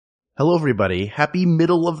Hello, everybody. Happy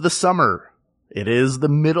middle of the summer. It is the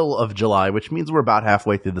middle of July, which means we're about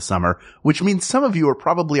halfway through the summer, which means some of you are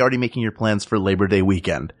probably already making your plans for Labor Day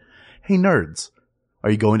weekend. Hey, nerds, are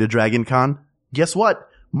you going to Dragon Con? Guess what?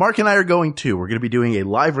 Mark and I are going too. We're going to be doing a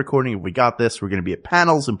live recording of We Got This. We're going to be at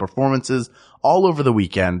panels and performances all over the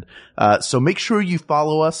weekend. So make sure you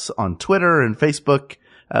follow us on Twitter and Facebook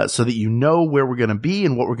so that you know where we're going to be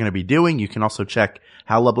and what we're going to be doing. You can also check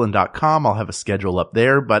hallublin.com. I'll have a schedule up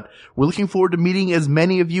there, but we're looking forward to meeting as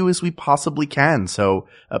many of you as we possibly can. So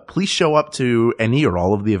please show up to any or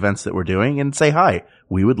all of the events that we're doing and say hi.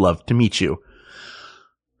 We would love to meet you.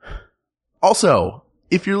 Also,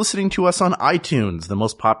 if you're listening to us on iTunes, the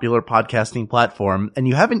most popular podcasting platform, and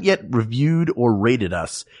you haven't yet reviewed or rated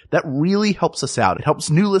us, that really helps us out. It helps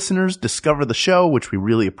new listeners discover the show, which we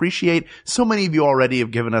really appreciate. So many of you already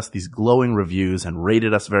have given us these glowing reviews and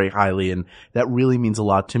rated us very highly, and that really means a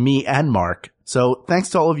lot to me and Mark. So thanks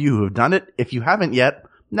to all of you who have done it. If you haven't yet,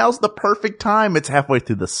 now's the perfect time. It's halfway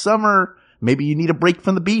through the summer. Maybe you need a break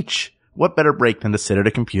from the beach. What better break than to sit at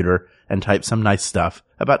a computer and type some nice stuff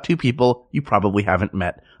about two people you probably haven't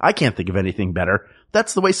met? I can't think of anything better.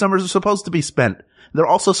 That's the way summers are supposed to be spent. They're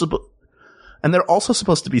also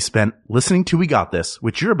supposed to be spent listening to We Got This,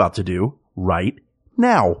 which you're about to do right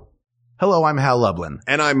now. Hello, I'm Hal Lublin.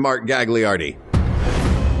 And I'm Mark Gagliardi.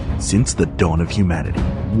 Since the dawn of humanity,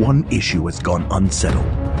 one issue has gone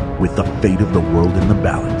unsettled. With the fate of the world in the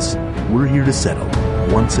balance, we're here to settle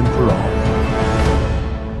once and for all.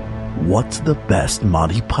 What's the best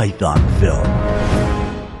Monty Python film?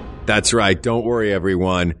 That's right. Don't worry,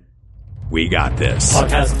 everyone. We got this.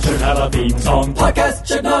 Podcast should have a theme song. Podcast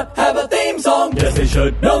should not have a theme song. Yes, they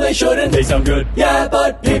should. No, they shouldn't. They sound good. Yeah,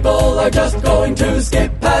 but people are just going to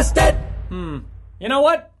skip past it. You know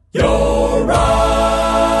what? You're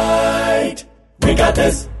right. We got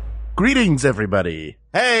this. Greetings, everybody.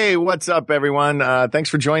 Hey, what's up, everyone? Thanks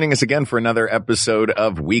for joining us again for another episode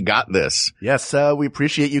of We Got This. Yes, we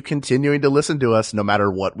appreciate you continuing to listen to us no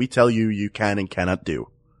matter what we tell you you can and cannot do.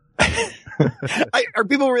 Are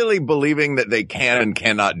people really believing that they can and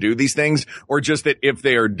cannot do these things, or just that if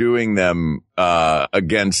they are doing them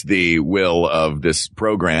against the will of this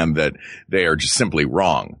program that they are just simply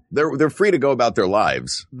wrong? They're free to go about their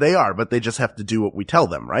lives. They are, but they just have to do what we tell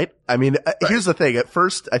them, right? I mean, Here's the thing. At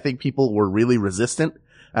first, I think people were really resistant,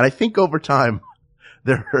 and I think over time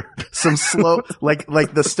there are some slow, like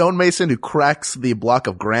the stonemason who cracks the block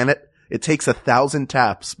of granite. It takes 1,000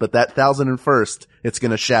 taps, but that 1,001st, it's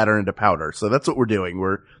going to shatter into powder. So that's what we're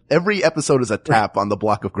doing. Every episode is a tap on the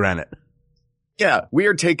block of granite. Yeah, we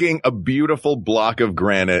are taking a beautiful block of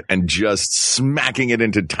granite and just smacking it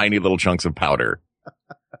into tiny little chunks of powder.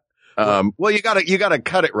 Well, you gotta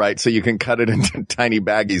cut it right so you can cut it into tiny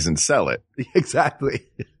baggies and sell it. Exactly.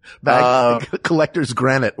 Collector's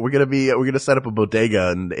granite. We're gonna set up a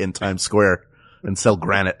bodega in Times Square and sell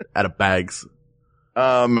granite out of bags.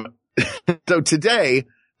 So today,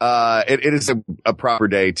 it is a proper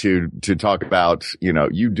day to talk about,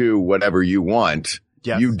 you do whatever you want.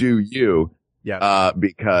 Yes. You do you. Yeah.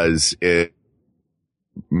 Because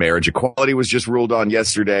marriage equality was just ruled on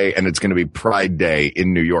yesterday, and it's going to be Pride Day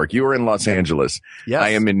in New York. You are in Los Angeles. Yes. I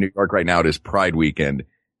am in New York right now. It is Pride weekend,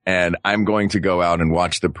 and I'm going to go out and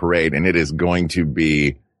watch the parade, and it is going to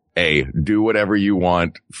be a do whatever you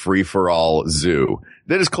want, free for all zoo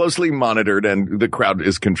that is closely monitored and the crowd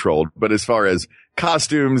is controlled. But as far as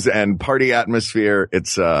costumes and party atmosphere,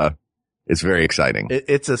 it's very exciting.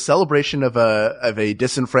 It's a celebration of a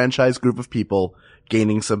disenfranchised group of people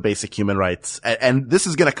gaining some basic human rights. And this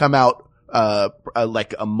is going to come out,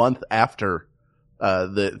 like a month after,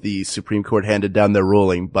 the Supreme Court handed down their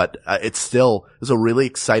ruling. But, it's a really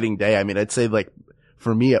exciting day. I mean, I'd say like,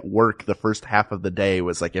 for me at work, the first half of the day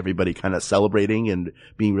was like everybody kind of celebrating and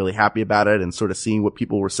being really happy about it and sort of seeing what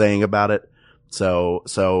people were saying about it. So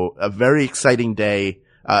a very exciting day,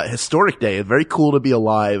 historic day, very cool to be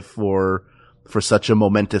alive for such a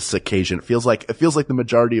momentous occasion. It feels like the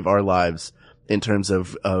majority of our lives in terms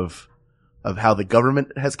of how the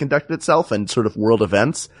government has conducted itself and sort of world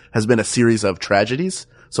events has been a series of tragedies.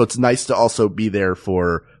 So it's nice to also be there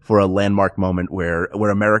for a landmark moment where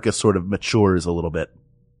America sort of matures a little bit.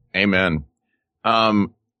 Amen.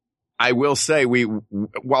 I will say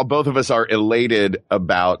while both of us are elated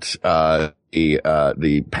about,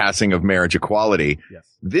 the passing of marriage equality, yes,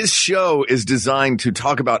 this show is designed to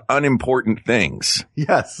talk about unimportant things.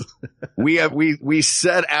 Yes. We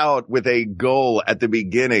set out with a goal at the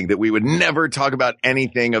beginning that we would never talk about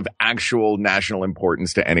anything of actual national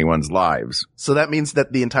importance to anyone's lives. So that means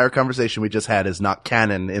that the entire conversation we just had is not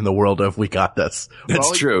canon in the world of We Got This.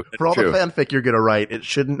 That's true. For all the fanfic you're going to write, it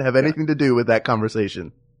shouldn't have anything to do with that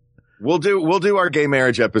conversation. We'll do our gay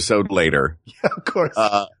marriage episode later. Yeah, of course.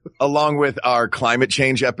 Along with our climate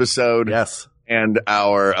change episode. Yes. And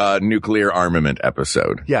our nuclear armament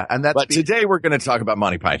episode. Yeah, and that's. But today we're going to talk about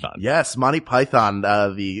Monty Python. Yes, Monty Python,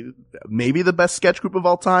 maybe the best sketch group of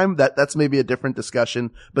all time. That's maybe a different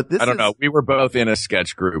discussion. But this I don't know. We were both in a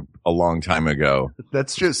sketch group a long time ago.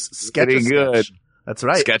 That's just sketch. Pretty good. That's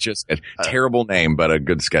right. Sketches. Terrible name, but a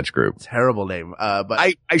good sketch group. Terrible name.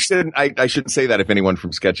 But I shouldn't say that if anyone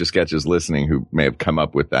from Sketch is listening who may have come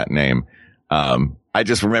up with that name. I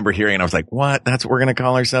just remember hearing and I was like, what? That's what we're going to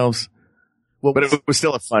call ourselves? Well, but it was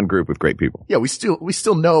still a fun group with great people. Yeah, we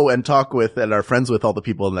still know and talk with and are friends with all the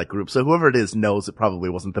people in that group. So whoever it is knows it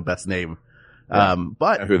probably wasn't the best name. Yeah.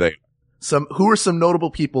 But who are some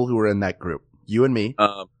notable people who were in that group? You and me.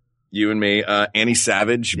 Annie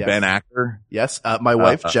Savage, yes. Ben Acker. Yes. My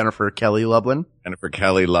wife, Jennifer Kelly Lublin.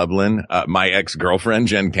 My ex-girlfriend,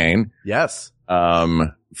 Jen Kane. Yes.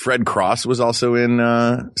 Fred Cross was also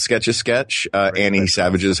in, Sketch. Annie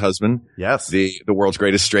Savage's husband. Yes. The world's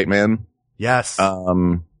greatest straight man. Yes.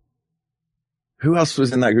 Who else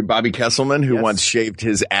was in that group? Bobby Kesselman, who once shaved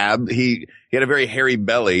his ab. He had a very hairy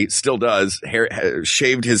belly, still does,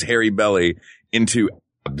 shaved his hairy belly into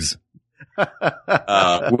abs.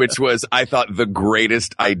 Which was, I thought, the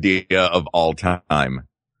greatest idea of all time.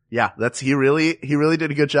 Yeah, he really did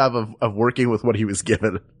a good job of working with what he was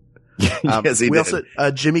given. Yes, he did. Also,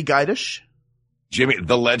 Jimmy Guidish.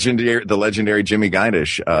 The legendary Jimmy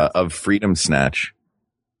Guidish, of Freedom Snatch.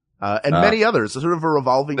 And many others, sort of a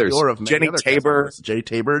revolving door of many Jenny other Tabor, Jay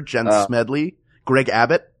Tabor, Jen Smedley, Greg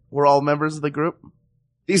Abbott were all members of the group.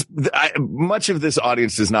 Much of this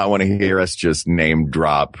audience does not want to hear us just name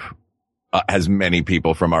drop as many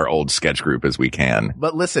people from our old sketch group as we can.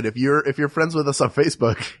 But listen, if you're friends with us on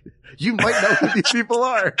Facebook, you might know who these people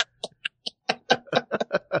are.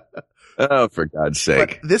 Oh, for God's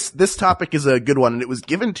sake. But this topic is a good one, and it was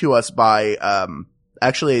given to us by,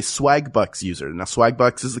 actually a Swagbucks user. Now,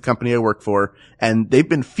 Swagbucks is the company I work for, and they've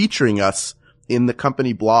been featuring us in the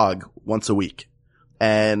company blog once a week.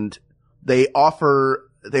 And they offer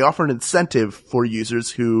an incentive for users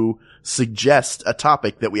who suggest a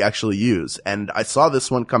topic that we actually use. And I saw this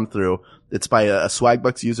one come through. It's by a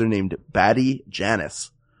Swagbucks user named Batty Janice.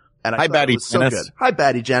 And Hi, Batty Janice. So good. Hi,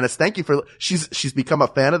 Batty Janice. Thank you she's become a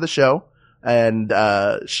fan of the show. And,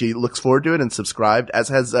 she looks forward to it and subscribed, as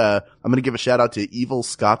has, I'm going to give a shout out to Evil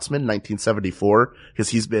Scotsman 1974, because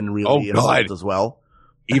he's been really involved as well.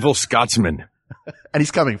 Evil Scotsman. And he's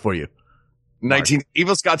coming for you.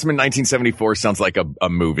 Evil Scotsman 1974 sounds like a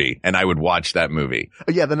movie, and I would watch that movie.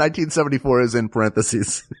 Yeah, the 1974 is in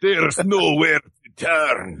parentheses. There's nowhere to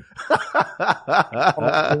turn.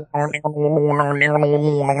 That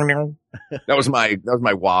was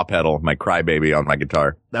my wah pedal, my crybaby on my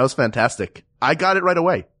guitar. That was fantastic. I got it right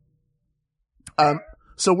away.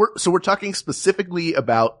 So we're talking specifically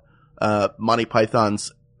about, Monty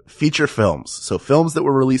Python's feature films. So films that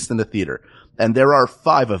were released in the theater. And there are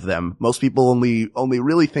 5 of them. Most people only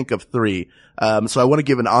really think of 3. So I want to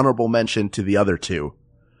give an honorable mention to the other 2.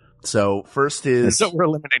 So first is. So we're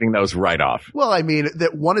eliminating those right off. Well, I mean,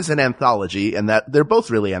 that one is an anthology, and that they're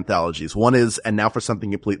both really anthologies. One is And Now for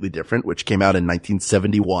Something Completely Different, which came out in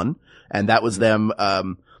 1971. And that was them,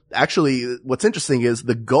 actually, what's interesting is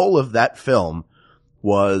the goal of that film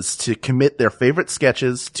was to commit their favorite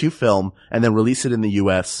sketches to film and then release it in the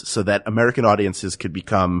US so that American audiences could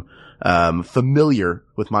become, familiar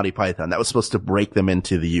with Monty Python. That was supposed to break them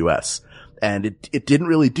into the US. And it didn't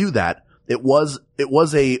really do that. It was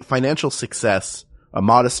a financial success, a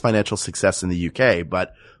modest financial success in the UK,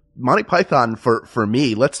 but Monty Python for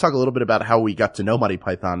me, let's talk a little bit about how we got to know Monty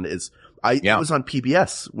Python it was on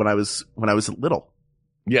PBS when I was little.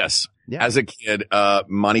 Yes. Yeah. As a kid,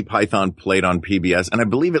 Monty Python played on PBS, and I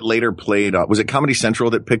believe it later played, was it Comedy Central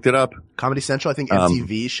that picked it up? Comedy Central, I think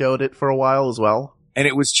MTV showed it for a while as well. And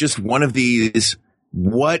it was just one of these,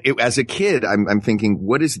 as a kid, I'm thinking,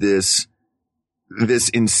 what is this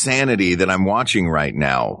insanity that I'm watching right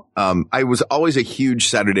now? I was always a huge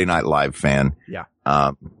Saturday Night Live fan. Yeah.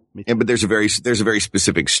 But there's a very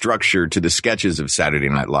specific structure to the sketches of Saturday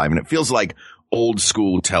Night Live, and it feels like old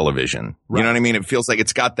school television. Right. You know what I mean? It feels like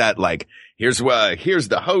it's got that, like, here's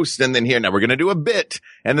the host, and then now we're going to do a bit,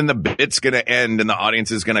 and then the bit's going to end and the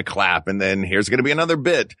audience is going to clap, and then here's going to be another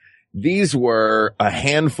bit. These were a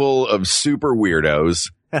handful of super weirdos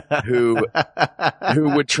who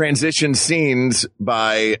would transition scenes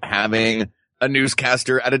by having a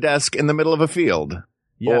newscaster at a desk in the middle of a field.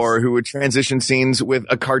 Yes. Or who would transition scenes with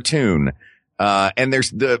a cartoon. And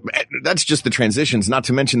that's just the transitions, not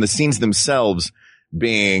to mention the scenes themselves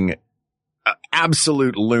being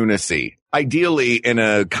absolute lunacy. Ideally, in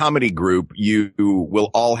a comedy group, you will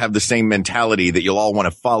all have the same mentality that you'll all want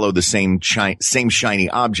to follow the same shiny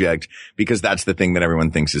object because that's the thing that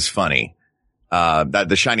everyone thinks is funny. That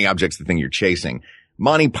the shiny object's the thing you're chasing.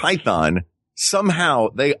 Monty Python, somehow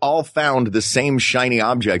they all found the same shiny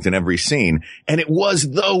object in every scene, and it was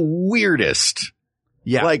the weirdest.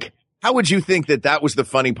 Yeah. Like, how would you think that that was the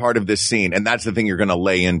funny part of this scene, and that's the thing you're going to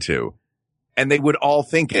lay into? And they would all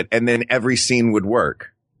think it, and then every scene would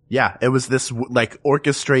work. Yeah, it was this like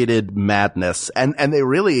orchestrated madness, and they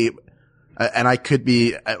really, and I could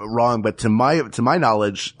be wrong, but to my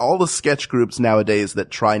knowledge, all the sketch groups nowadays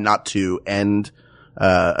that try not to end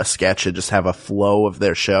a sketch and just have a flow of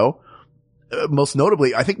their show, most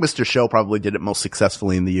notably, I think Mr. Show probably did it most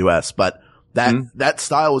successfully in the U.S., but that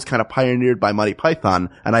style was kind of pioneered by Monty Python,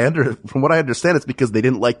 and from what I understand, it's because they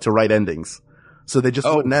didn't like to write endings, so they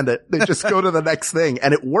just wouldn't end it; they just go to the next thing,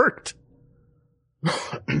 and it worked.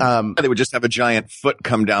 They would just have a giant foot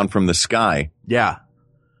come down from the sky. Yeah.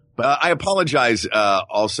 But I apologize.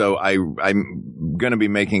 Also, I'm going to be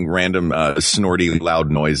making random, snorty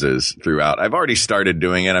loud noises throughout. I've already started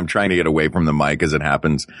doing it. I'm trying to get away from the mic as it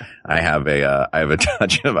happens. I'm a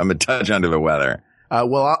touch under the weather.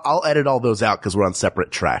 Well, I'll edit all those out because we're on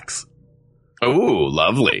separate tracks. Oh,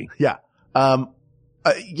 lovely. Yeah.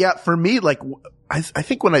 Yeah, for me, like, I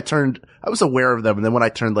think when I was aware of them, and then when I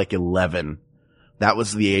turned like 11, that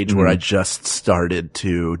was the age where I just started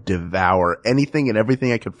to devour anything and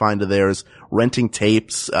everything I could find of theirs, renting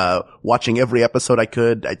tapes, watching every episode I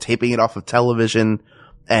could, taping it off of television,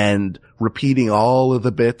 and repeating all of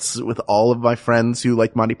the bits with all of my friends who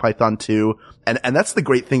like Monty Python too. And that's the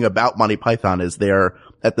great thing about Monty Python is they're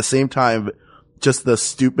at the same time just the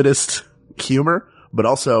stupidest humor, but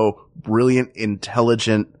also brilliant,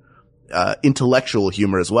 intelligent, intellectual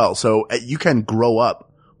humor as well. So you can grow up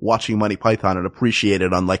watching Monty Python and appreciate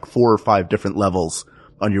it on like 4 or 5 different levels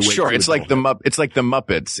on your way. Sure. It's like the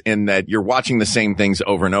Muppets in that you're watching the same things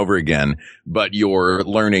over and over again, but you're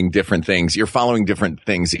learning different things. You're following different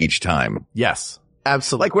things each time. Yes,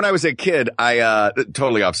 absolutely. Like when I was a kid, I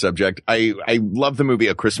totally off subject. I love the movie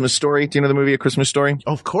A Christmas Story. Do you know the movie A Christmas Story?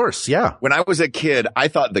 Of course. Yeah. When I was a kid, I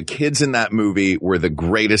thought the kids in that movie were the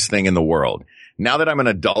greatest thing in the world. Now that I'm an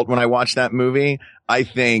adult, when I watch that movie, I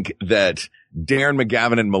think that Darren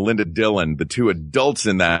McGavin and Melinda Dillon, the 2 adults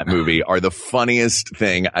in that movie, are the funniest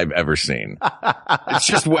thing I've ever seen.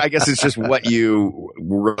 I guess it's just what you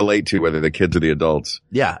relate to, whether the kids or the adults.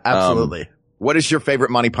 Yeah, absolutely. What is your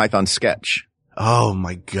favorite Monty Python sketch? Oh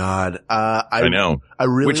my God. I know.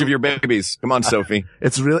 Which of your babies? Come on, Sophie.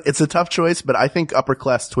 It's a tough choice, but I think Upper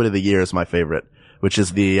Class Twit of the Year is my favorite, which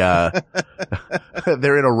is they're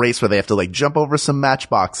in a race where they have to like jump over some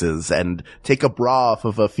matchboxes and take a bra off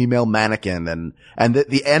of a female mannequin. And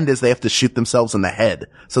the end is they have to shoot themselves in the head.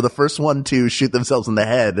 So the first one to shoot themselves in the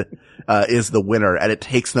head, is the winner. And it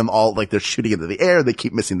takes them all, like they're shooting into the air. They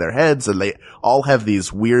keep missing their heads and they all have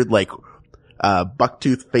these weird, like,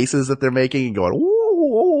 bucktooth faces that they're making and going,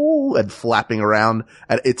 ooh, and flapping around.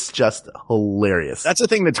 And it's just hilarious. That's the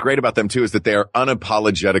thing that's great about them too, is that they are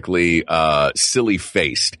unapologetically, silly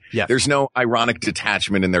faced. Yeah. There's no ironic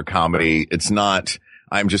detachment in their comedy. It's not,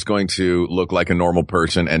 I'm just going to look like a normal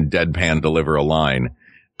person and deadpan deliver a line.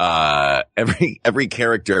 Every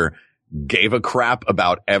character gave a crap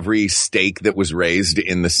about every stake that was raised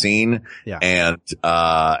in the scene. Yeah.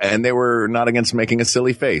 And they were not against making a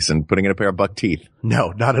silly face and putting in a pair of buck teeth. No,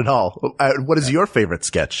 not at all. What is your favorite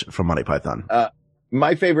sketch from Monty Python?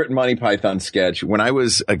 My favorite Monty Python sketch when I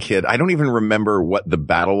was a kid, I don't even remember what the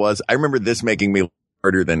battle was. I remember this making me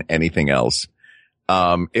harder than anything else.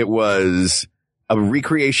 It was a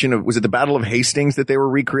recreation of, was it the Battle of Hastings that they were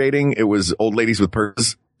recreating? It was old ladies with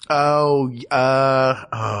purses. Was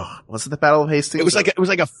it the Battle of Hastings? It was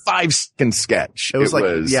like a 5-second sketch. It was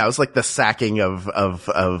like the sacking of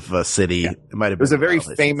a city. Yeah. It might have been. It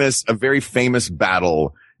was a very famous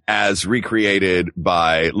battle as recreated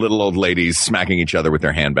by little old ladies smacking each other with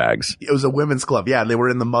their handbags. It was a women's club. Yeah. They were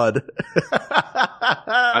in the mud.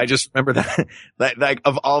 I just remember that like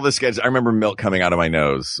of all the sketches, I remember milk coming out of my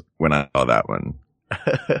nose when I saw that one.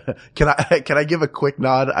 Can I give a quick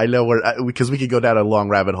nod? I know because we could go down a long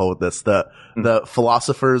rabbit hole with this. The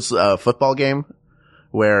philosophers, football game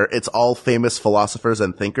where it's all famous philosophers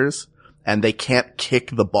and thinkers and they can't kick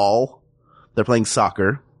the ball. They're playing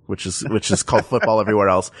soccer, which is called football everywhere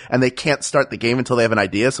else. And they can't start the game until they have an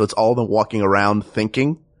idea. So it's all them walking around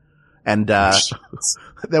thinking. And,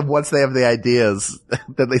 then once they have the ideas,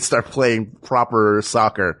 then they start playing proper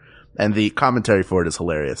soccer and the commentary for it is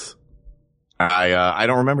hilarious. I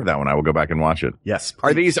don't remember that one. I will go back and watch it. Yes. Are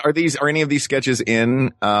any of these sketches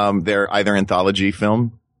in, their either anthology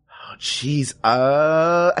film? Jeez.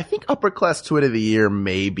 I think Upper Class Twit of the Year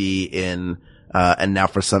may be in, and now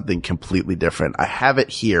for something completely different. I have it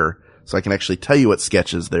here so I can actually tell you what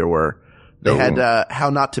sketches there were. They had, How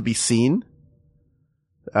Not to Be Seen,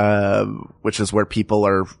 which is where people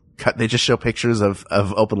are they just show pictures of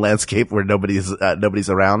open landscape where nobody's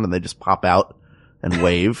around and they just pop out and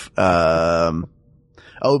wave. Marriage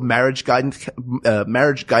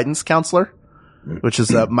guidance counselor, which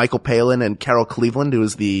is, Michael Palin and Carol Cleveland, who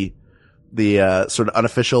is the sort of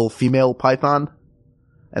unofficial female Python.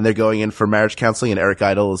 And they're going in for marriage counseling, and Eric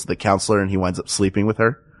Idle is the counselor, and he winds up sleeping with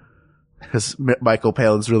her. Because Michael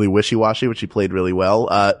Palin's really wishy-washy, which he played really well.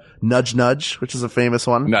 Nudge Nudge, which is a famous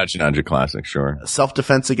one. Nudge Nudge, a classic, sure.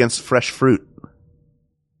 Self-defense against fresh fruit.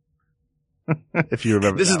 If you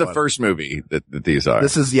remember This is the first movie that these are.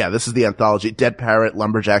 This is the anthology. Dead Parrot,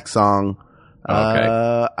 Lumberjack Song.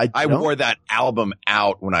 Okay. I wore that album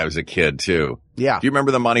out when I was a kid, too. Yeah. Do you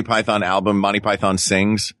remember the Monty Python album, Monty Python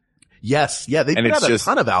Sings? Yes. Yeah, they put out a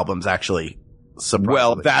ton of albums, actually.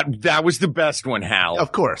 Well, that was the best one, Hal.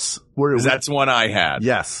 Of course. That's one I had.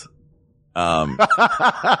 Yes.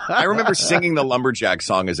 I remember singing the Lumberjack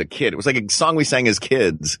song as a kid. It was like a song we sang as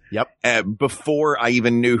kids. Yep. Before I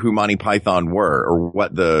even knew who Monty Python were or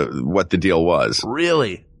what the deal was.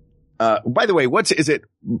 Really? By the way,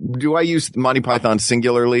 do I use Monty Python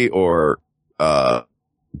singularly or,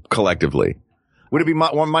 collectively? Would it be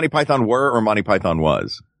Monty Python were or Monty Python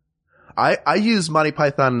was? I use Monty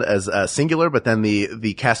Python as singular, but then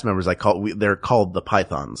the cast members they're called the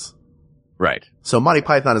Pythons. Right. So Monty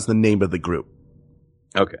Python is the name of the group.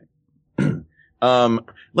 Okay. Let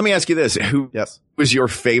me ask you this. Who's your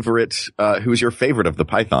favorite of the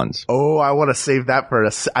Pythons? Oh, I want to save that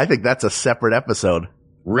I think that's a separate episode.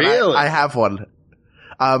 Really? I have one.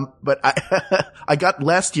 But I got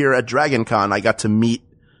last year at Dragon Con, I got to meet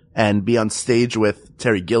and be on stage with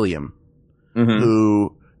Terry Gilliam,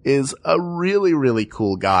 who is a really, really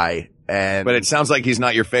cool guy. But it sounds like he's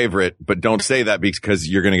not your favorite, but don't say that because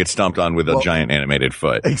you're going to get stomped on with a giant animated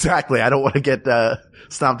foot. Exactly. I don't want to get,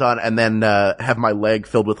 stomped on and then, have my leg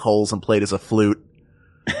filled with holes and played as a flute.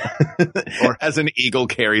 Or as an eagle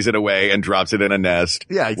carries it away and drops it in a nest.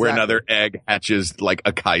 Yeah, exactly. Where another egg hatches like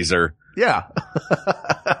a Kaiser. Yeah.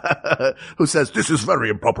 Who says, "This is very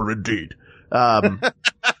improper indeed."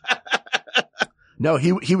 No,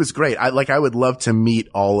 he was great. I would love to meet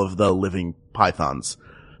all of the living pythons.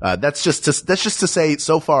 That's just to say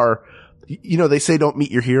so far, they say don't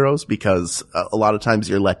meet your heroes because a lot of times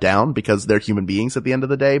you're let down because they're human beings at the end of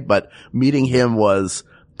the day. But meeting him was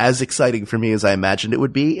as exciting for me as I imagined it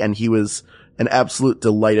would be. And he was an absolute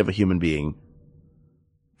delight of a human being.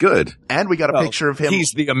 Good. And we got a picture of him.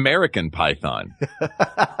 He's the American python.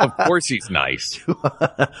 Of course he's nice.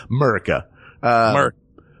 America.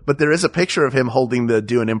 But there is a picture of him holding the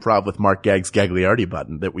Do an Improv with Mark Gagg's Gagliardi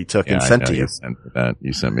button that we took and sent to you.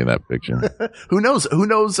 You sent me that picture. Who knows?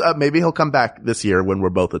 Maybe he'll come back this year when we're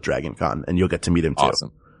both at Dragon Con and you'll get to meet him too.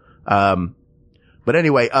 Awesome. But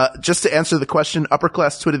anyway, just to answer the question, Upper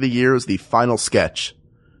Class Twit of the Year is the final sketch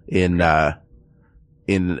in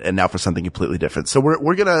And Now for Something Completely Different. So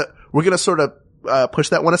we're gonna sort of, push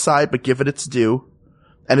that one aside, but give it its due.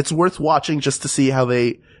 And it's worth watching just to see how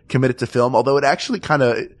they commit it to film. Although you actually kind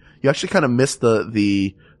of miss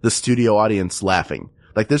the studio audience laughing.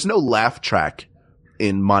 Like there's no laugh track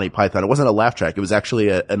in Monty Python. It wasn't a laugh track. It was actually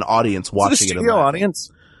an audience watching it. Studio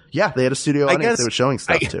audience? Yeah, they had a studio audience they were showing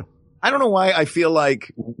stuff to. I don't know why I feel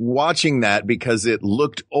like watching that because it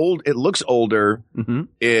looked old. It looks older. Mm-hmm.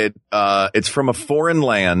 It's from a foreign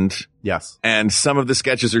land. Yes. And some of the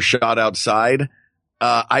sketches are shot outside.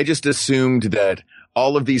 I just assumed that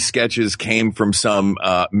all of these sketches came from some,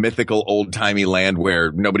 mythical old-timey land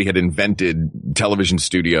where nobody had invented television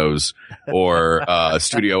studios or,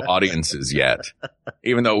 studio audiences yet,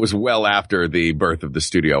 even though it was well after the birth of the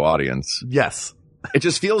studio audience. Yes. It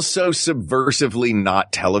just feels so subversively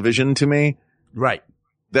not television to me. Right.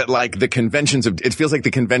 That it feels like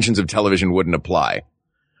the conventions of television wouldn't apply.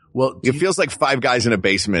 Well, it feels like five guys in a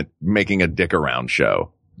basement making a dick around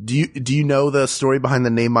show. Do you know the story behind the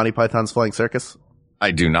name Monty Python's Flying Circus?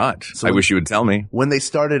 I do not. So I wish you would tell me. When they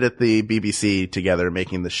started at the BBC together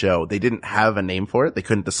making the show, they didn't have a name for it. They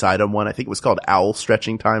couldn't decide on one. I think it was called Owl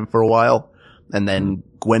Stretching Time for a while. And then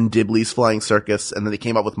Gwen Dibley's Flying Circus. And then they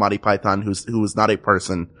came up with Monty Python, who was not a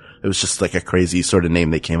person. It was just like a crazy sort of name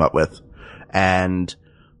they came up with. And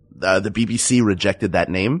the BBC rejected that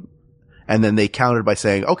name. And then they countered by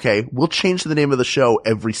saying, okay, we'll change the name of the show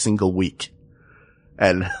every single week.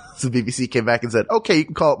 And so the BBC came back and said, okay, you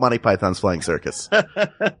can call it Monty Python's Flying Circus.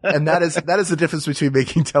 And that is the difference between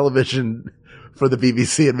making television for the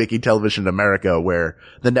BBC and making television in America, where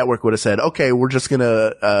the network would have said, okay, we're just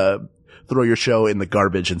gonna, throw your show in the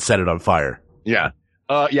garbage and set it on fire. Yeah.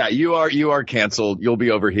 You are canceled. You'll be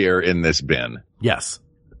over here in this bin. Yes.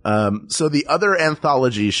 So the other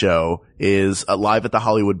anthology show is Live at the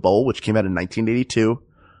Hollywood Bowl, which came out in 1982.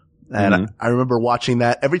 And I remember watching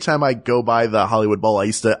that. Every time I go by the Hollywood Bowl,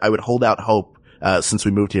 I would hold out hope, since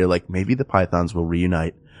we moved here, like maybe the Pythons will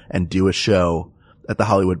reunite and do a show at the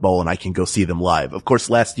Hollywood Bowl and I can go see them live. Of course,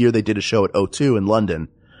 last year they did a show at O2 in London,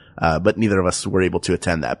 but neither of us were able to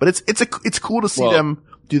attend that. But it's cool to see them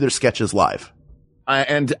do their sketches live.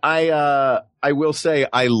 I will say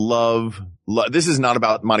I love, this is not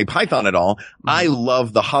about Monty Python at all. I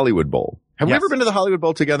love the Hollywood Bowl. Have we ever been to the Hollywood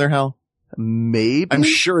Bowl together, Hal? Maybe. I'm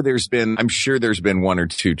sure there's been one or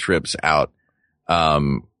two trips out.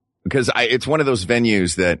 Because it's one of those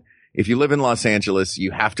venues that if you live in Los Angeles,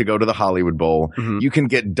 you have to go to the Hollywood Bowl. You can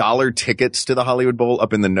get dollar tickets to the Hollywood Bowl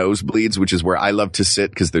up in the nosebleeds, which is where I love to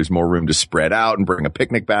sit because there's more room to spread out and bring a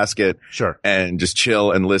picnic basket. Sure. And just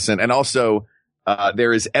chill and listen. And also,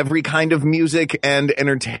 there is every kind of music and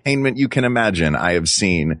entertainment you can imagine. I have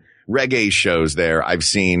seen reggae shows there. I've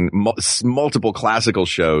seen multiple classical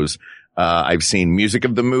shows. I've seen music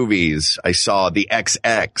of the movies. I saw the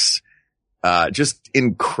XX. Just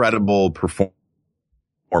incredible performers.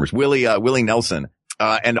 Willie Nelson.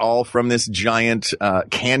 And all from this giant,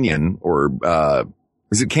 canyon or,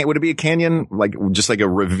 would it be a canyon? Like, just like a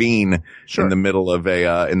ravine in the middle of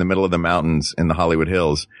the mountains in the Hollywood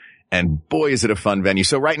Hills. And boy, is it a fun venue.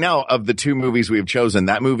 So right now, of the two movies we have chosen,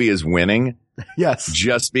 that movie is winning. Yes.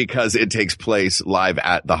 Just because it takes place live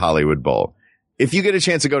at the Hollywood Bowl. If you get a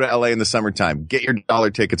chance to go to LA in the summertime, get your dollar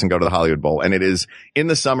tickets and go to the Hollywood Bowl. And it is, in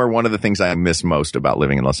the summer, one of the things I miss most about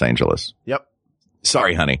living in Los Angeles. Yep.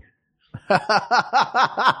 Sorry, honey.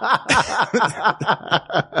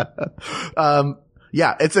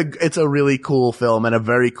 Yeah, it's a really cool film and a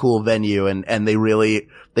very cool venue. And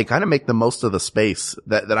they kind of make the most of the space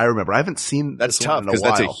that I remember. I haven't seen that's this tough because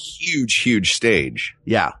that's a huge stage.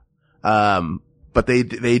 Yeah. But they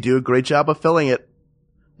do a great job of filling it.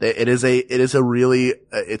 It's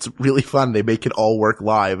really fun. They make it all work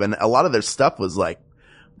live. And a lot of their stuff was like,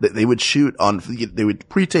 they would they would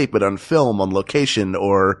pre-tape it on film, on location,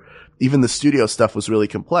 or even the studio stuff was really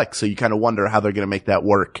complex. So you kind of wonder how they're going to make that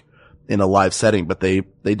work in a live setting, but they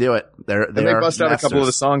do it. They bust out a couple of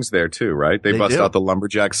the songs there too, right? They bust out the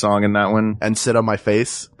Lumberjack song in that one. And Sit on My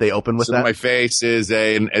Face. They open with that. Sit on My Face is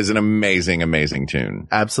an amazing tune.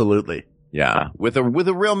 Absolutely. Yeah. With a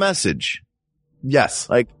real message. Yes.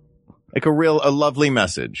 Like a lovely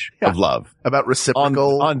message of love. About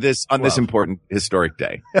reciprocal. On this important historic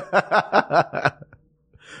day.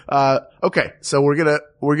 Okay. So we're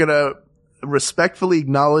gonna respectfully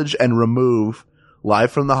acknowledge and remove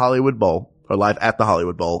Live from the Hollywood Bowl, or Live at the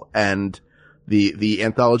Hollywood Bowl, and the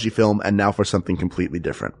anthology film, and now for something completely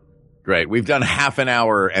different. Great. We've done half an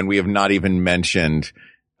hour and we have not even mentioned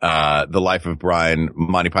The Life of Brian,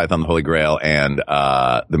 Monty Python, The Holy Grail, and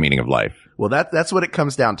The Meaning of Life. Well, that's what it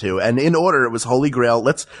comes down to. And in order, it was Holy Grail.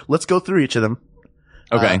 Let's go through each of them.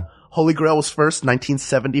 Okay. Holy Grail was first,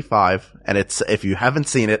 1975, and if you haven't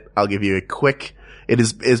seen it, I'll give you a quick. It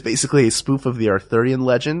is basically a spoof of the Arthurian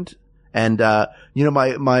legend. And,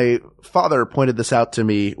 my father pointed this out to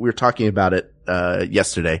me. We were talking about it,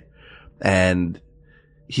 yesterday, and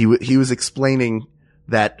he was explaining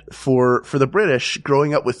that for the British,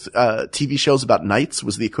 growing up with, TV shows about knights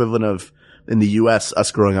was the equivalent of, in the US,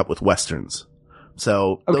 us growing up with Westerns.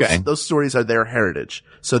 So those stories are their heritage.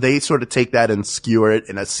 So they sort of take that and skewer it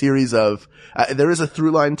in a series of, there is a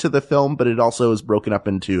through line to the film, but it also is broken up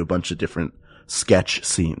into a bunch of different sketch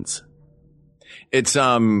scenes. It's,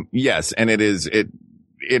 yes, and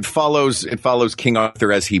it follows King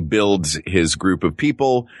Arthur as he builds his group of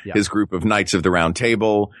people, his group of Knights of the Round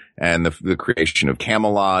Table, and the creation of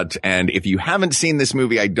Camelot. And if you haven't seen this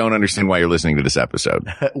movie, I don't understand why you're listening to this episode.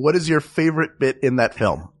 What is your favorite bit in that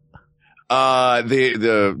film?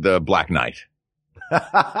 The Black Knight.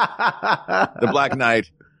 The Black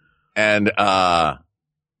Knight, and the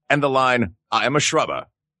line, I am a shrubber.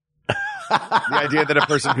 The idea that a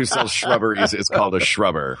person who sells shrubberies is called a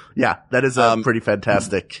shrubber. Yeah, that is pretty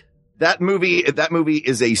fantastic. That movie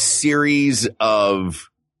is a series of,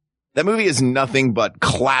 that movie is nothing but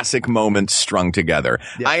classic moments strung together.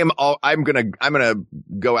 Yeah. I'm gonna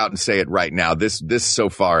go out and say it right now. This so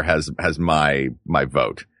far has my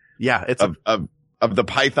vote. Yeah, it's of the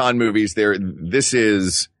Python movies there. This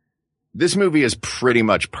movie is pretty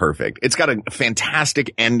much perfect. It's got a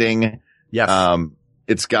fantastic ending. Yes.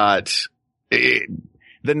 It's got the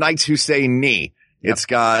knights who say knee. Yep. It's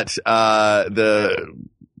got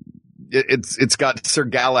it's got Sir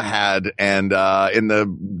Galahad and in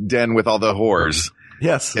the den with all the whores.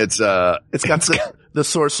 Yes. It's got the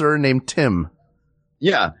sorcerer named Tim.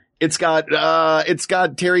 Yeah. It's got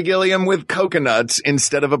Terry Gilliam with coconuts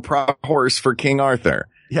instead of a proper horse for King Arthur.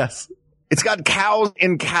 Yes. It's got cows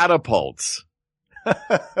in catapults.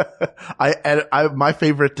 My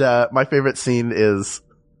favorite scene is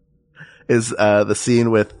the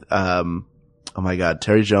scene with, oh my God,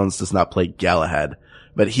 Terry Jones does not play Galahad,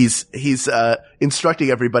 but he's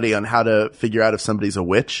instructing everybody on how to figure out if somebody's a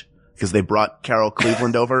witch, because they brought Carol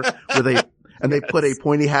Cleveland over and they put a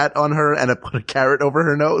pointy hat on her and put a carrot over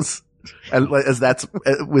her nose. And as that's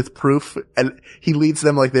with proof, and he leads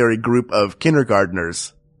them like they're a group of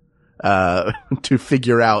kindergartners, to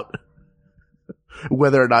figure out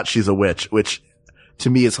whether or not she's a witch, which to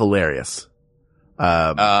me is hilarious.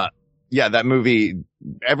 Yeah, that movie,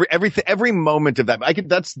 every moment of that,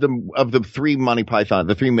 that's of the three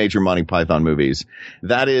major Monty Python movies.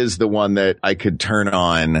 That is the one that I could turn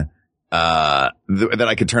on, that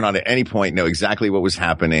I could turn on at any point, know exactly what was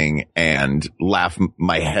happening and laugh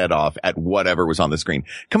my head off at whatever was on the screen.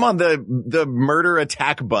 Come on, the murder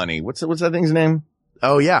attack bunny. What's that thing's name?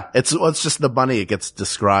 Oh yeah. It's just the bunny. It gets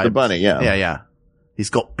described. The bunny. Yeah. Yeah. He's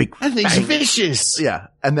got big. I think he's vicious. Yeah.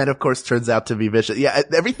 And then of course turns out to be vicious. Yeah.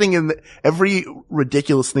 Every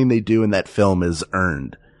ridiculous thing they do in that film is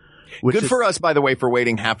earned. Good for us, by the way, for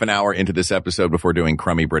waiting half an hour into this episode before doing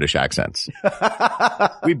crummy British accents.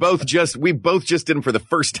 We both just did them for the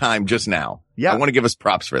first time just now. Yeah. I want to give us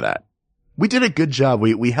props for that. We did a good job.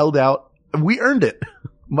 We held out. We earned it.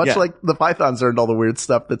 Much like the Pythons earned all the weird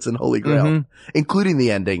stuff that's in Holy Grail, including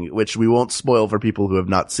the ending, which we won't spoil for people who have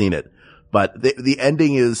not seen it. But the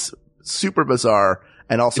ending is super bizarre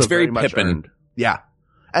and also it's very much Pippin. Earned. Yeah.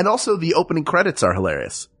 And also the opening credits are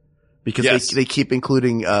hilarious because they keep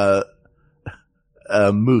including,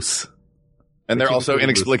 moose. And they're also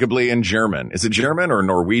inexplicably in German. Is it German or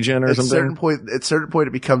Norwegian or something? At a certain point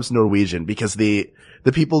it becomes Norwegian because the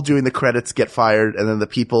people doing the credits get fired and then the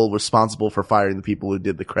people responsible for firing the people who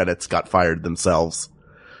did the credits got fired themselves.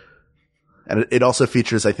 And it also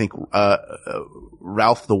features, I think,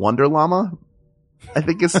 Ralph the Wonder Llama, I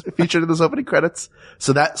think is featured in those opening credits.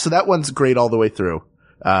 So that one's great all the way through.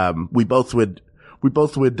 We both would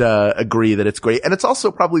agree that it's great. And it's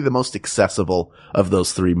also probably the most accessible of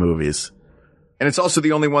those three movies. And it's also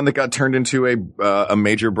the only one that got turned into a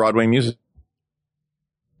major Broadway musical.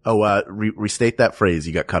 Oh, restate that phrase.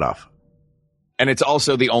 You got cut off. And it's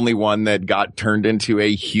also the only one that got turned into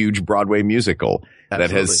a huge Broadway musical.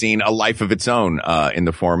 Absolutely. That has seen a life of its own, in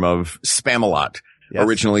the form of Spamalot,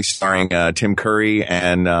 originally starring, Tim Curry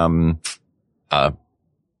and,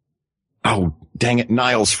 oh, dang it,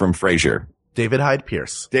 Niles from Frasier. David Hyde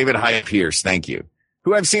Pierce. Thank you.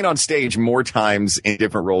 Who I've seen on stage more times in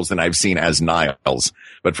different roles than I've seen as Niles.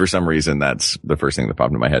 But for some reason, that's the first thing that popped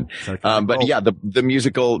into my head. But yeah, the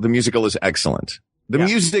musical is excellent. The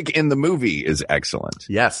music in the movie is excellent.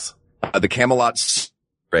 Yes. The Camelot's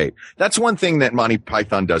great. That's one thing that Monty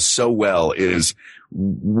Python does so well is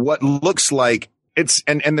what looks like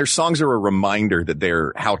and their songs are a reminder that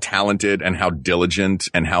they're how talented and how diligent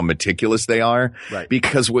and how meticulous they are. Right.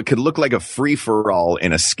 Because what could look like a free for all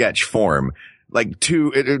in a sketch form, like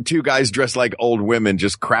two guys dressed like old women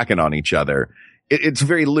just cracking on each other. It's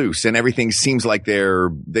very loose and everything seems like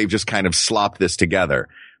they've just kind of slopped this together.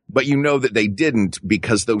 But you know that they didn't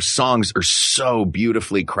because those songs are so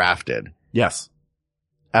beautifully crafted. Yes.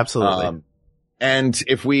 Absolutely. And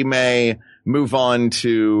if we may move on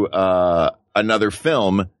to, another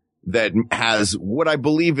film that has what I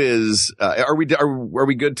believe is, are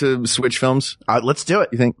we good to switch films? Let's do it.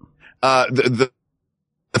 You think?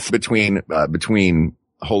 Between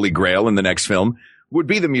Holy Grail and the next film would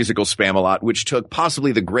be the musical Spamalot, which took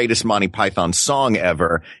possibly the greatest Monty Python song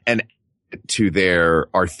ever and to their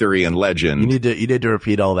Arthurian legend. You need to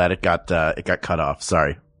repeat all that. It got cut off.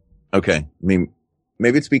 Sorry. Okay. I mean,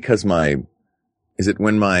 maybe it's because is it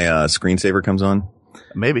when my screensaver comes on?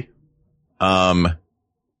 Maybe.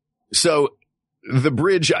 So the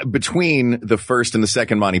bridge between the first and the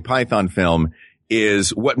second Monty Python film is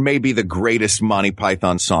what may be the greatest Monty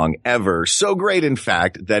Python song ever. So great, in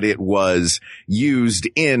fact, that it was used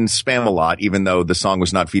in Spamalot, even though the song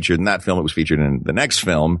was not featured in that film. It was featured in the next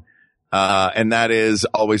film. And that is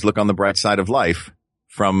Always Look on the Bright Side of Life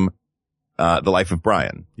from, The Life of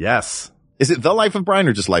Brian. Yes. Is it The Life of Brian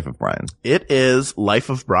or just Life of Brian? It is Life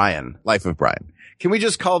of Brian. Life of Brian. Can we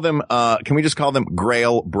just call them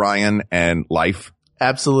Grail, Brian, and Life?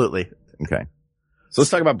 Absolutely. Okay. So let's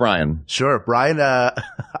talk about Brian. Sure. Brian, I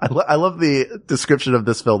love the description of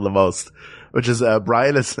this film the most, which is,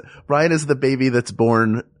 Brian is the baby that's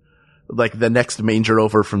born like the next manger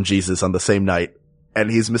over from Jesus on the same night. And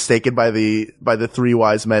he's mistaken by the three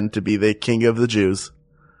wise men to be the king of the Jews,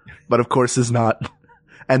 but of course is not,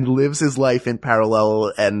 and lives his life in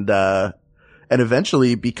parallel and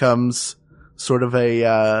eventually becomes sort of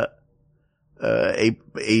a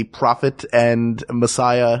prophet and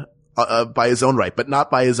Messiah, by his own right, but not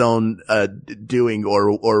by his own, doing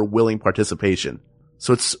or willing participation.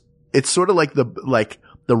 So it's sort of like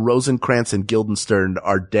the Rosencrantz and Guildenstern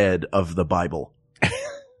are dead of the Bible.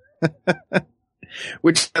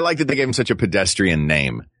 Which I like that they gave him such a pedestrian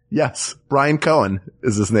name. Yes. Brian Cohen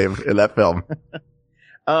is his name in that film.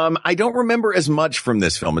 I don't remember as much from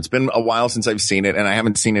this film. It's been a while since I've seen it, and I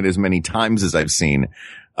haven't seen it as many times as I've seen,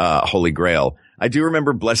 Holy Grail. I do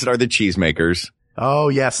remember Blessed Are the Cheesemakers. Oh,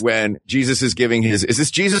 yes. When Jesus is giving is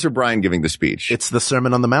this Jesus or Brian giving the speech? It's the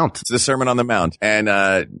Sermon on the Mount. It's the Sermon on the Mount. And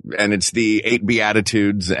it's the 8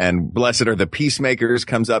 Beatitudes, and Blessed Are the Peacemakers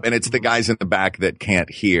comes up, and it's the guys in the back that can't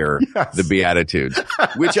hear the Beatitudes,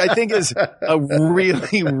 which I think is a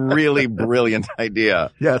really, really brilliant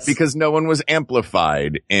idea. Yes. Because no one was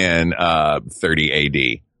amplified in,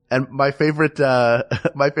 30 AD. And my favorite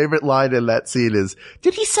line in that scene is,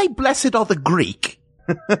 did he say blessed are the Greek?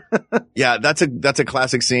 Yeah, that's a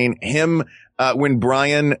classic scene. Him, when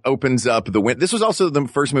Brian opens up the window. This was also the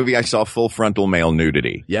first movie I saw full frontal male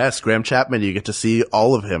nudity. Yes, Graham Chapman, you get to see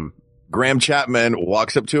all of him. Graham Chapman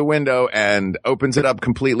walks up to a window and opens it up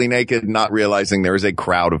completely naked, not realizing there is a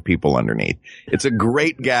crowd of people underneath. It's a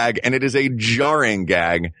great gag, and it is a jarring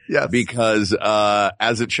gag. Yes. Because,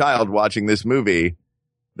 as a child watching this movie,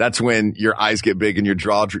 that's when your eyes get big and your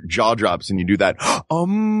jaw drops and you do that,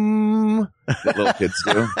 that little kids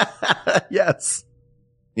do. Yes.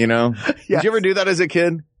 You know? Yes. Did you ever do that as a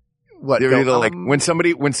kid? What? Did you ever do like when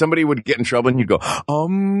somebody would get in trouble and you'd go,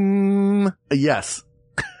 Yes.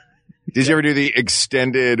 Did you ever do the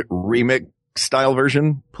extended remix style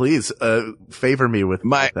version? Please, favor me with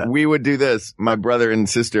that. We would do this. My brother and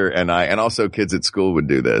sister and I, and also kids at school would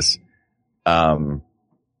do this.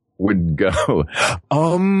 Would go,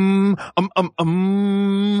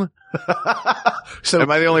 So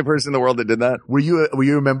am I the only person in the world that did that? Were you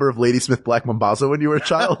a member of Ladysmith Black Mambazo when you were a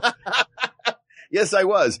child? Yes, I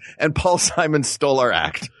was. And Paul Simon stole our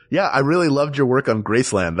act. Yeah, I really loved your work on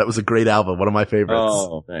Graceland. That was a great album. One of my favorites.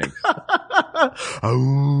 Oh, thanks.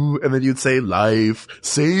 Oh, and then you'd say, life,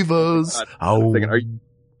 save us. Oh. Are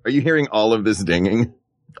you hearing all of this dinging?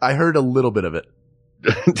 I heard a little bit of it.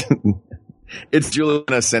 It's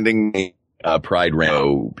Juliana sending me, Pride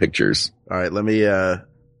Rainbow pictures. All right, let me,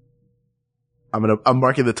 I'm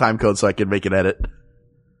marking the time code so I can make an edit.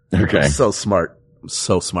 Okay. I'm so smart.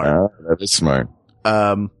 That is smart.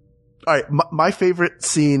 All right. My favorite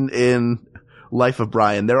scene in Life of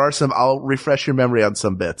Brian, there are some, I'll refresh your memory on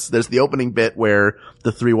some bits. There's the opening bit where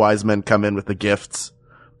the three wise men come in with the gifts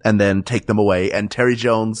and then take them away. And Terry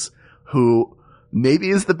Jones, who maybe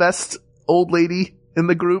is the best old lady in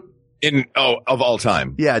the group. Of all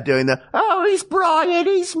time. Yeah, doing he's Brian,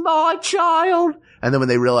 he's my child. And then when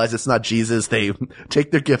they realize it's not Jesus, they take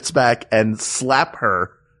their gifts back and slap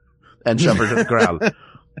her and shove her to the ground.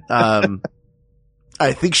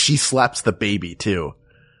 I think she slaps the baby too.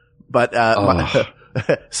 But,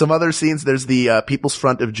 some other scenes, there's the, People's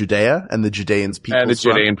Front of Judea and the Judeans People's Front. And the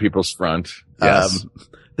Judean People's Front. Yes.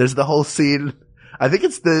 There's the whole scene. I think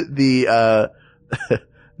it's the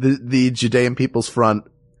Judean People's Front,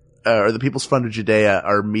 or the People's Front of Judea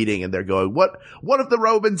are meeting and they're going, what have the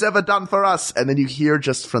Romans ever done for us? And then you hear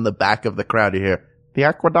just from the back of the crowd, you hear the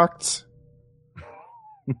aqueducts.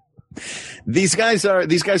 These guys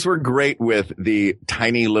were great with the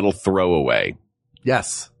tiny little throwaway.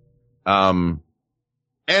 Yes. And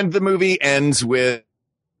the movie ends with,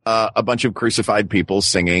 a bunch of crucified people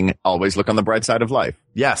singing Always Look on the Bright Side of Life.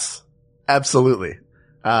 Yes. Absolutely.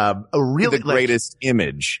 The greatest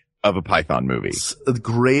image of a Python movie. A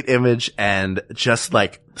great image and just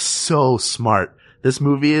like so smart. This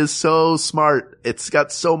movie is so smart. It's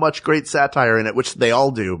got so much great satire in it, which they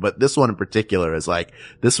all do, but this one in particular is like,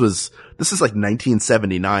 this is like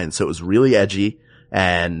 1979, so it was really edgy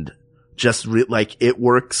and just like it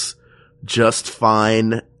works just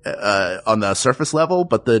fine, on the surface level,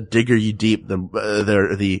 but the digger you deep, the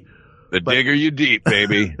digger you deep,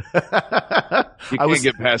 baby. You can't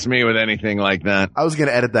get past me with anything like that. I was going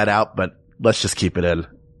to edit that out, but let's just keep it in.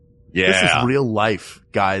 Yeah. This is real life,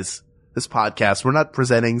 guys. This podcast, we're not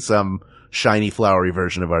presenting some shiny, flowery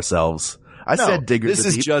version of ourselves. I said digger. This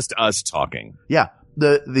is just us talking. Yeah.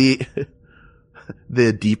 The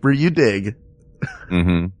deeper you dig,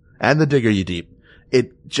 Mm-hmm. And the Digger You Deep.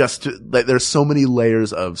 It just, like, there's so many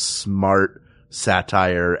layers of smart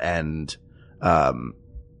satire and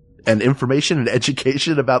information and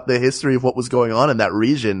education about the history of what was going on in that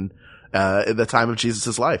region, at the time of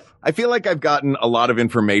Jesus' life. I feel like I've gotten a lot of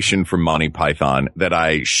information from Monty Python that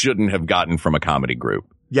I shouldn't have gotten from a comedy group.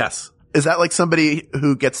 Yes. Is that like somebody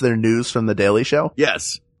who gets their news from The Daily Show?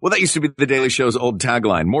 Yes. Well, that used to be The Daily Show's old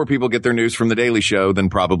tagline. More people get their news from The Daily Show than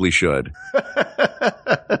probably should.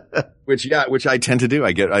 Which I tend to do.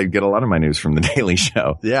 I get a lot of my news from The Daily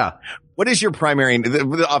Show. Yeah. What is your primary,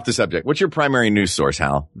 off the subject, what's your primary news source,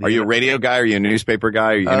 Hal? Are you a radio guy? Are you a newspaper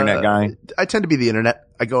guy? Are you an internet guy? I tend to be the internet.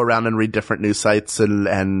 I go around and read different news sites but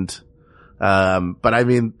I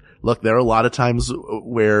mean, look, there are a lot of times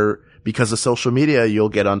where, because of social media, you'll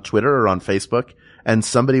get on Twitter or on Facebook and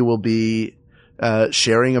somebody will be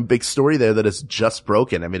sharing a big story there that is just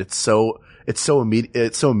broken. I mean, it's so immediate.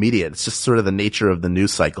 It's just sort of the nature of the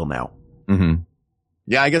news cycle now. Mm-hmm.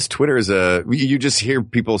 Yeah, I guess Twitter is you just hear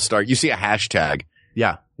people you see a hashtag.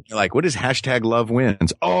 Yeah. You're like, what is hashtag love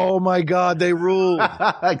wins? Oh my God, they ruled.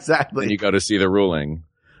 Exactly. And you go to see the ruling.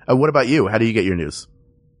 What about you? How do you get your news?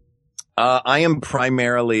 I am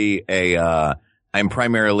primarily an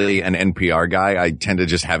NPR guy. I tend to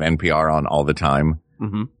just have NPR on all the time.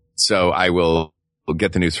 Mm-hmm. So I will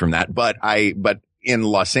get the news from that. But in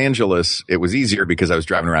Los Angeles, it was easier because I was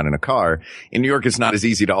driving around in a car. In New York, it's not as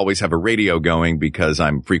easy to always have a radio going because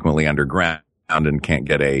I'm frequently underground and can't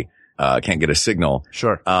get a signal.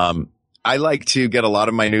 Sure. I like to get a lot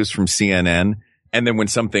of my news from CNN. And then when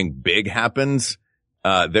something big happens,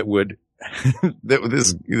 this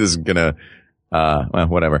is gonna, well,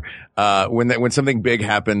 whatever. When something big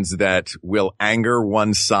happens that will anger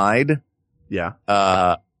one side. Yeah.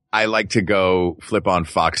 I like to go flip on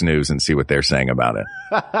Fox News and see what they're saying about it.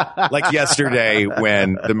 Like yesterday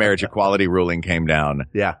when the marriage equality ruling came down.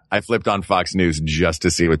 Yeah. I flipped on Fox News just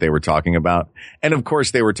to see what they were talking about. And of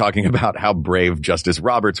course they were talking about how brave Justice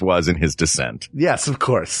Roberts was in his dissent. Yes, of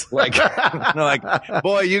course. Like,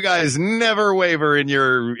 boy, you guys never waver in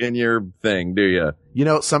your thing, do you? You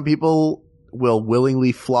know, some people will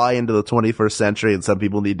willingly fly into the 21st century and some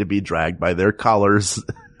people need to be dragged by their collars.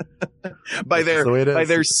 by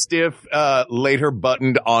their stiff, later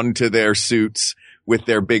buttoned onto their suits with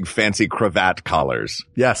their big fancy cravat collars.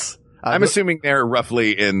 Yes. I'm assuming they're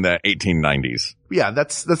roughly in the 1890s. Yeah,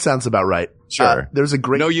 that sounds about right. Sure. There's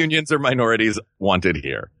no unions or minorities wanted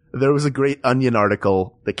here. There was a great Onion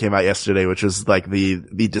article that came out yesterday, which was like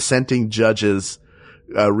the dissenting judges,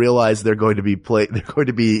 realize they're going to be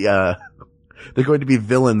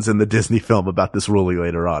villains in the Disney film about this ruling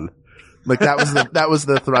later on. Like that was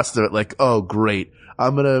the thrust of it. Like, oh great.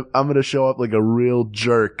 I'm gonna show up like a real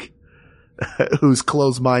jerk who's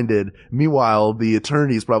close-minded. Meanwhile, the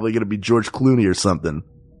attorney's probably gonna be George Clooney or something.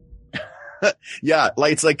 Yeah.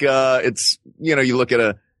 Like, it's like, you look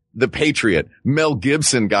at The Patriot. Mel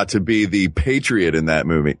Gibson got to be the Patriot in that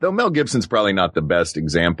movie. Though Mel Gibson's probably not the best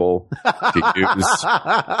example to use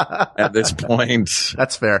at this point.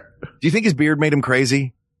 That's fair. Do you think his beard made him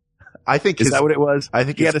crazy? Is that what it was? I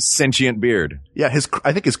think he had a sentient beard. Yeah,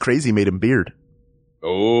 I think his crazy made him beard.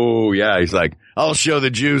 Oh, yeah. He's like, I'll show the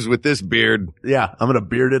Jews with this beard. Yeah, I'm gonna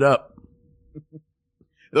beard it up.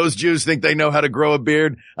 Those Jews think they know how to grow a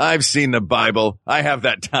beard. I've seen the Bible. I have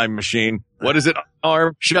that time machine. What is it,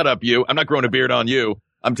 arm? Shut up, you. I'm not growing a beard on you.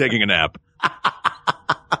 I'm taking a nap.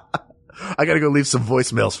 I gotta go leave some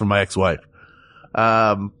voicemails for my ex-wife.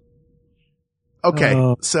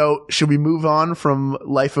 Okay, so should we move on from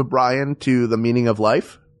Life of Brian to The Meaning of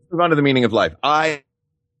Life? Move on to The Meaning of Life. The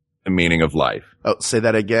Meaning of Life. Oh, say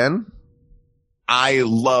that again? I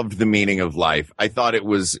loved The Meaning of Life. I thought it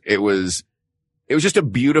was just a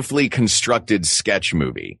beautifully constructed sketch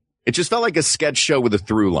movie. It just felt like a sketch show with a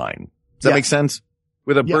through line. Does that make sense?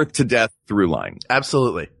 With a birth to death through line.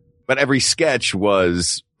 Absolutely. But every sketch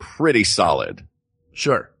was pretty solid.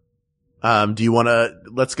 Sure. Do you want to,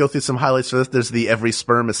 let's go through some highlights for this. There's the Every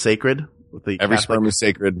Sperm is Sacred. With the Every Sperm is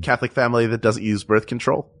Sacred. Catholic family that doesn't use birth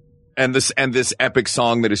control. And this epic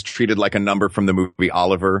song that is treated like a number from the movie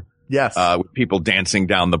Oliver. Yes. With people dancing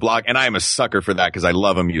down the block. And I am a sucker for that because I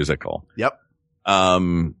love a musical. Yep.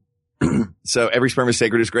 So Every Sperm is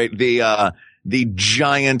Sacred is great. The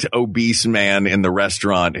giant obese man in the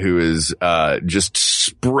restaurant who is, just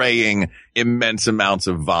spraying immense amounts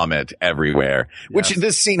of vomit everywhere, which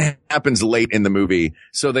this scene happens late in the movie.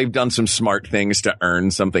 So they've done some smart things to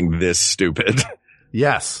earn something this stupid.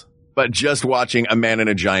 Yes. But just watching a man in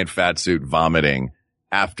a giant fat suit vomiting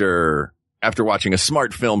after watching a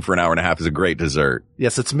smart film for an hour and a half is a great dessert.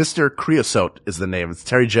 Yes. It's Mr. Creosote is the name. It's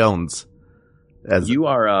Terry Jones. You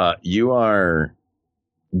are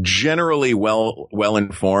generally well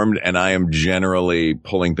informed, and I am generally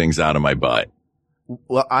pulling things out of my butt.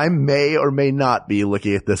 Well, I may or may not be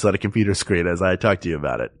looking at this on a computer screen as I talk to you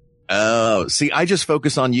about it. Oh, see, I just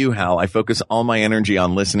focus on you, Hal. I focus all my energy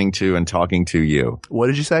on listening to and talking to you. What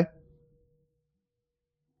did you say?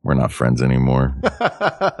 We're not friends anymore.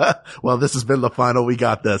 Well, this has been the final. We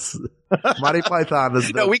got this. Monty Python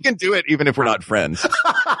is No, we can do it even if we're not friends.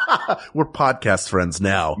 We're podcast friends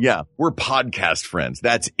now. Yeah, we're podcast friends.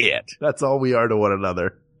 That's it. That's all we are to one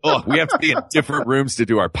another. Oh, we have to be in different rooms to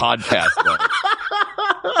do our podcast, though.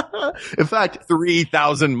 In fact,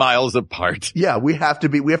 3,000 miles apart. Yeah, we have to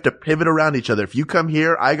pivot around each other. If you come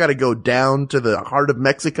here, I got to go down to the heart of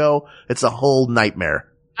Mexico. It's a whole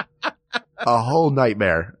nightmare. A whole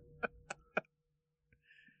nightmare.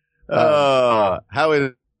 How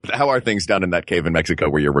are things down in that cave in Mexico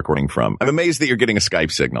where you're recording from? I'm amazed that you're getting a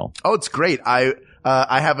Skype signal. Oh, it's great. I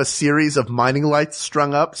have a series of mining lights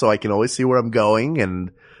strung up so I can always see where I'm going.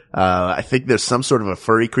 And, I think there's some sort of a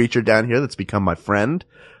furry creature down here that's become my friend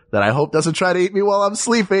that I hope doesn't try to eat me while I'm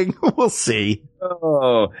sleeping. We'll see.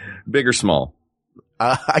 Oh, big or small?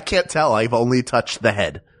 I can't tell. I've only touched the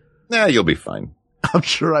head. Nah, you'll be fine. I'm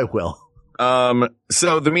sure I will.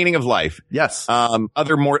 So the meaning of life. Yes.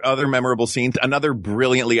 Other memorable scenes, another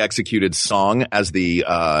brilliantly executed song as the,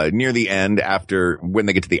 near the end when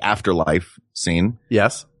they get to the afterlife scene.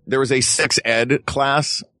 Yes. There was a sex ed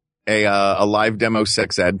class, a live demo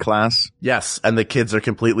sex ed class. Yes. And the kids are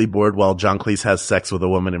completely bored while John Cleese has sex with a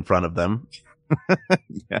woman in front of them.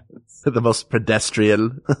 Yes. The most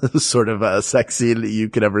pedestrian sort of, sex scene that you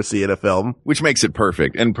could ever see in a film. Which makes it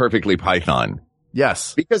perfect and perfectly Python.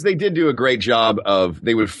 Yes. Because they did do a great job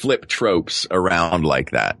they would flip tropes around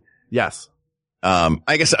like that. Yes.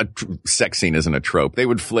 I guess a sex scene isn't a trope. They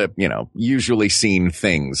would flip, usually seen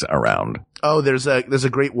things around. Oh, there's a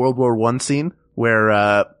great World War I scene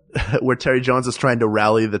where Terry Jones is trying to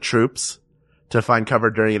rally the troops to find cover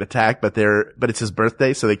during an attack, but it's his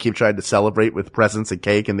birthday, so they keep trying to celebrate with presents and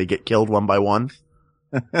cake, and they get killed one by one.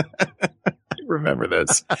 I remember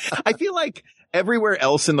this. I feel like everywhere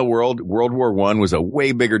else in the world, World War I was a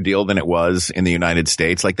way bigger deal than it was in the United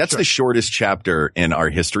States. Like, that's the shortest chapter in our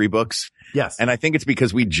history books. Yes. And I think it's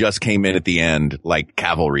because we just came in at the end, like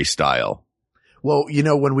cavalry style. Well,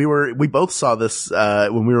 when we both saw this,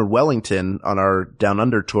 when we were in Wellington on our Down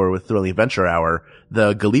Under tour with Thrilling Adventure Hour,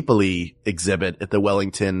 the Gallipoli exhibit at the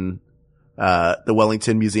Wellington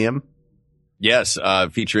Museum. Yes,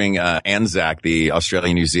 featuring ANZAC, the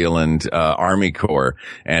Australian New Zealand Army Corps,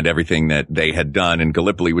 and everything that they had done in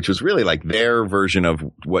Gallipoli, which was really like their version of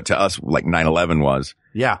what to us like 9/11 was.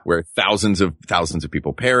 Yeah, where thousands of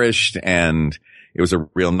people perished, and it was a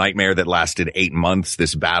real nightmare that lasted 8 months.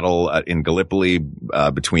 This battle in Gallipoli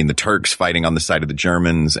between the Turks fighting on the side of the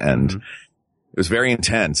Germans, and it was very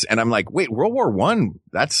intense. And I'm like, wait, World War I?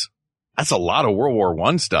 That's a lot of World War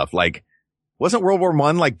I stuff. Like, wasn't World War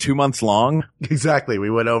I like 2 months long? Exactly. We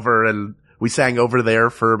went over and we sang over there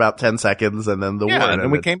for about 10 seconds and then the war. And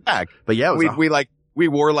then we came back. But yeah, we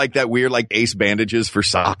wore like that weird like ace bandages for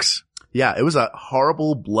socks. Yeah, it was a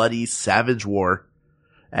horrible, bloody, savage war.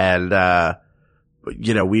 And,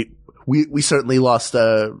 we certainly lost,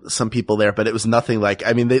 some people there, but it was nothing like,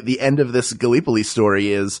 I mean, the end of this Gallipoli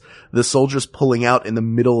story is the soldiers pulling out in the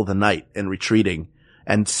middle of the night and retreating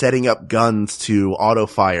and setting up guns to auto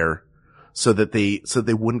fire so that they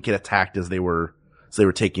wouldn't get attacked as they were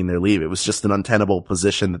taking their leave. It was just an untenable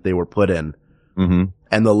position that they were put in. Mm-hmm.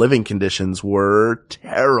 And the living conditions were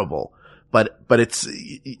terrible. But it's,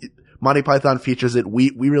 Monty Python features it.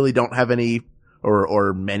 We really don't have any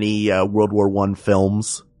or many, World War I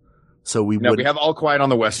films. So we have All Quiet on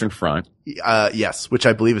the Western Front. Yes, which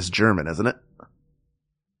I believe is German, isn't it?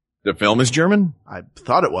 The film is German? I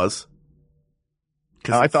thought it was.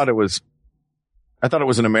 I thought it was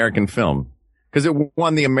an American film because it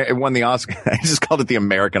won the Oscar. I just called it the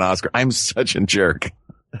American Oscar. I'm such a jerk.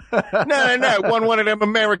 No, it won one of them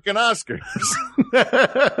American Oscars.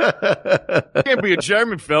 It can't be a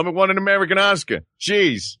German film. It won an American Oscar.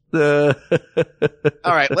 Jeez. All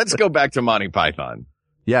right, let's go back to Monty Python.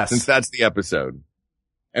 Yes. Since that's the episode.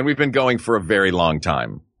 And we've been going for a very long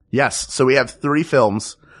time. Yes. So we have 3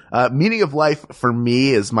 films. Meaning of Life for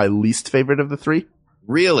me is my least favorite of the 3.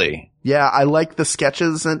 Really? Yeah, I like the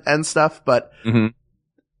sketches and stuff, but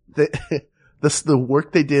the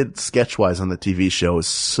work they did sketch-wise on the TV show is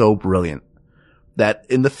so brilliant that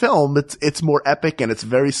in the film, it's more epic and it's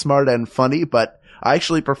very smart and funny, but I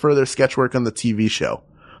actually prefer their sketch work on the TV show.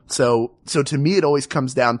 So to me, it always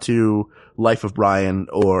comes down to Life of Brian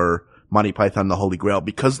or Monty Python and the Holy Grail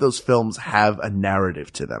because those films have a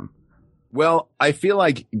narrative to them. Well, I feel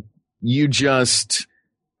like you just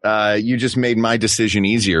made my decision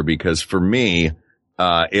easier, because for me,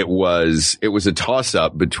 it was a toss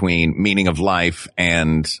up between Meaning of Life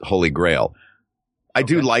and Holy Grail. I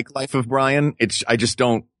do like Life of Brian.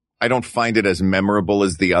 I don't find it as memorable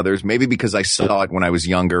as the others. Maybe because I saw it when I was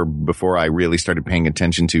younger, before I really started paying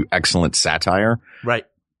attention to excellent satire. Right.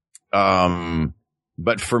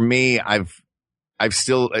 But for me, I've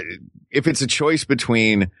still, if it's a choice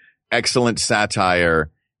between excellent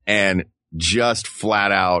satire and just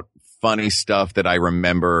flat out funny stuff that I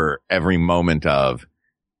remember every moment of,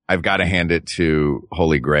 I've got to hand it to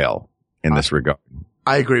Holy Grail in this regard.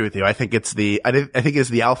 I agree with you. I think it's the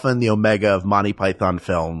alpha and the omega of Monty Python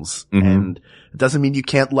films. Mm-hmm. And it doesn't mean you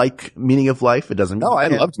can't like Meaning of Life. It doesn't mean I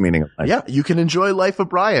loved Meaning of Life. Yeah, you can enjoy Life of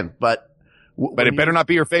Brian, but it better not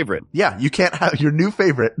be your favorite. Yeah, you can't have your new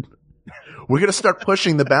favorite. We're going to start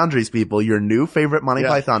pushing the boundaries, people. Your new favorite Monty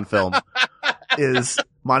Python film is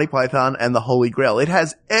Monty Python and the Holy Grail. It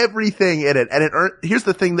has everything in it. And here's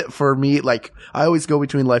the thing that for me, like, I always go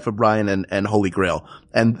between Life of Brian and Holy Grail.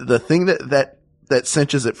 And the thing that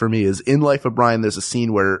cinches it for me is in Life of Brian, there's a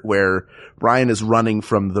scene where Brian is running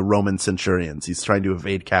from the Roman centurions. He's trying to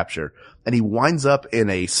evade capture, and he winds up in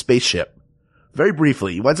a spaceship. Very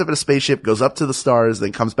briefly, he winds up in a spaceship, goes up to the stars,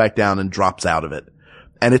 then comes back down and drops out of it.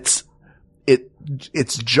 And it's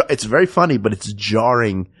very funny, but it's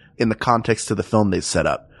jarring in the context of the film they've set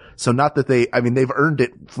up. So not that they've earned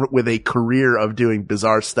it with a career of doing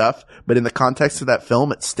bizarre stuff, but in the context of that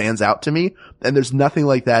film, it stands out to me. And there's nothing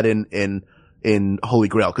like that in Holy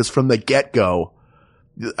Grail, because from the get-go,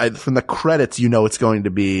 from the credits, it's going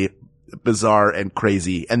to be bizarre and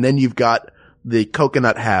crazy. And then you've got the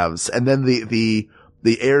coconut halves, and then the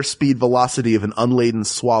airspeed velocity of an unladen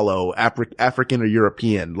swallow, African or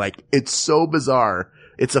European. Like, it's so bizarre.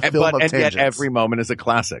 It's a film of tangents. And yet every moment is a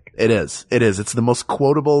classic. It is. It's the most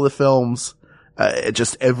quotable of the films.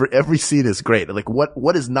 Every scene is great. Like,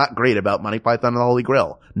 what is not great about Monty Python and the Holy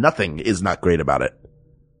Grail? Nothing is not great about it.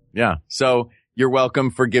 Yeah. So you're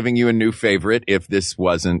welcome for giving you a new favorite if this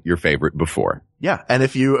wasn't your favorite before. Yeah. And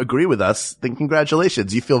if you agree with us, then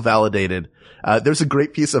congratulations. You feel validated. There's a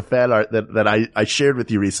great piece of fan art that I shared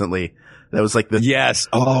with you recently. That was like yes.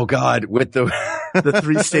 Oh God. With the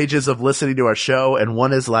 3 stages of listening to our show. And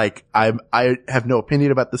one is like, I have no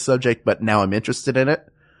opinion about the subject, but now I'm interested in it.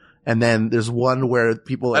 And then there's one where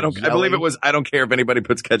people I believe it was, I don't care if anybody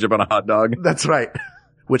puts ketchup on a hot dog. That's right.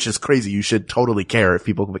 Which is crazy. You should totally care if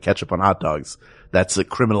people put ketchup on hot dogs. That's a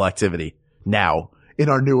criminal activity now in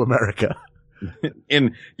our new America.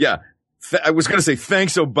 I was going to say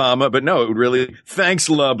thanks, Obama, but no, it would really, thanks,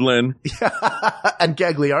 Lublin. And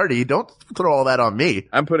Gagliardi. Don't throw all that on me.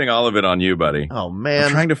 I'm putting all of it on you, buddy. Oh, man.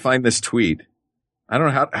 I'm trying to find this tweet. I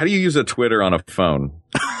don't know. How do you use a Twitter on a phone?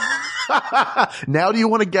 Now do you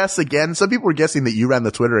want to guess again? Some people were guessing that you ran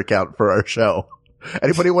the Twitter account for our show.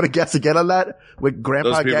 Anybody want to guess again on that? When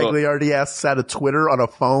Grandpa Gagliardi asks how to Twitter on a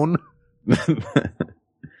phone?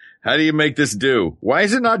 How do you make this do? Why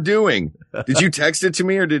is it not doing? Did you text it to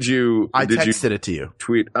me or did you? I texted it to you.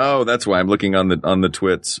 Tweet. Oh, that's why I'm looking on the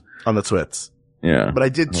twits. On the twits. Yeah. But I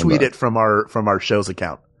did tweet it from our show's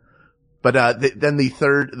account. But then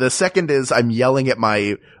the second is I'm yelling at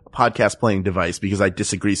my podcast playing device because I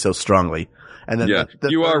disagree so strongly. And then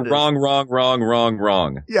you are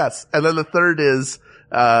wrong. Yes. And then the third is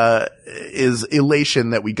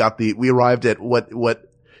elation that we arrived at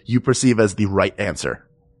what you perceive as the right answer.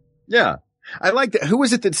 Yeah. I like that. Who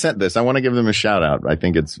was it that sent this? I want to give them a shout out. I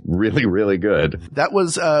think it's really, really good. That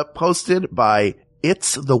was posted by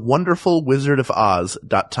It's the Wonderful Wizard of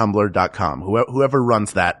Oz.tumblr.com. Whoever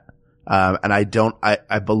runs that. And I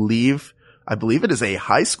believe it is a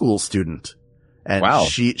high school student. And wow.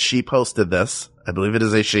 She posted this. I believe it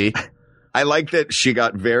is a she. I like that she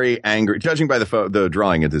got very angry. Judging by the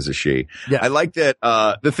drawing, it is a she. Yeah. I like that,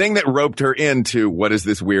 the thing that roped her into what is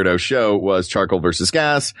this weirdo show was charcoal versus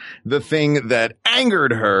gas. The thing that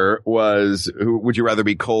angered her was, would you rather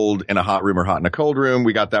be cold in a hot room or hot in a cold room?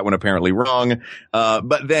 We got that one apparently wrong.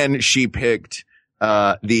 But then she picked,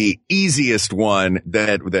 the easiest one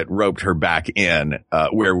that roped her back in,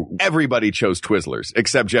 where everybody chose Twizzlers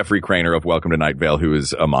except Jeffrey Craner of Welcome to Night Vale, who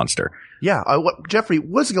is a monster. Yeah. Jeffrey,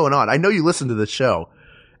 what's going on? I know you listen to the show,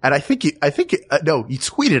 and I think you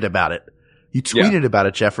tweeted about it. You tweeted about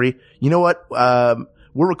it, Jeffrey. You know what?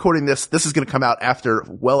 We're recording this. This is going to come out after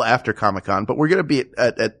Comic-Con, but we're going to be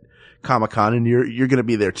at Comic-Con, and you're going to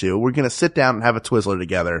be there too. We're going to sit down and have a Twizzler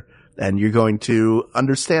together And you're going to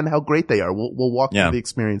understand how great they are. We'll walk through the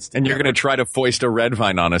experience together. And you're going to try to foist a red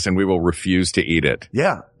vine on us and we will refuse to eat it.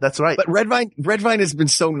 Yeah, that's right. But red vine has been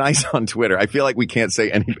so nice on Twitter. I feel like we can't say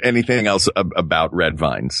anything else about red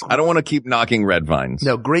vines. I don't want to keep knocking red vines.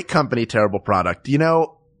 No, great company, terrible product. You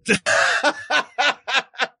know,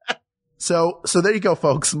 so there you go,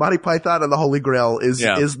 folks. Monty Python and the Holy Grail is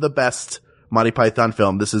the best Monty Python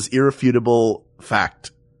film. This is irrefutable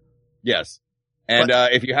fact. Yes. And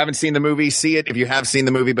if you haven't seen the movie, see it. If you have seen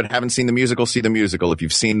the movie but haven't seen the musical, see the musical. If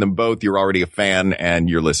you've seen them both, you're already a fan and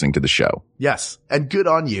you're listening to the show. Yes. And good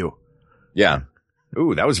on you. Yeah.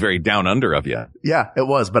 Ooh, that was very down under of you. Yeah, it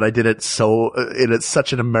was, but I did it in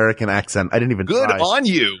such an American accent. I didn't even try. Good on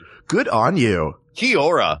you. Good on you. Kia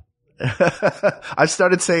ora. I've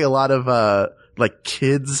started saying a lot of, like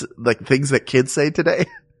kids, like things that kids say today.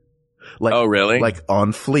 Like, oh, really? Like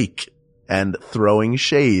on fleek and throwing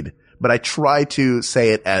shade. But I try to say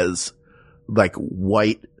it as like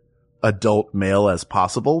white adult male as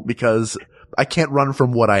possible because I can't run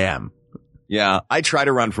from what I am. Yeah. I try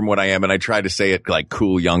to run from what I am and I try to say it like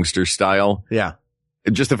cool youngster style. Yeah.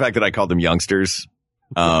 Just the fact that I call them youngsters.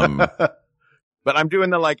 But I'm doing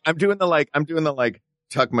the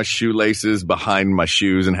tuck my shoelaces behind my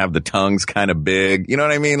shoes and have the tongues kind of big. You know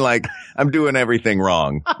what I mean? Like I'm doing everything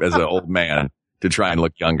wrong as an old man to try and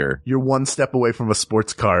look younger. You're one step away from a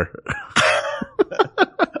sports car.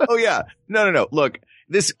 Oh yeah. No. Look,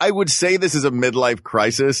 I would say this is a midlife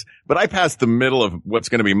crisis, but I passed the middle of what's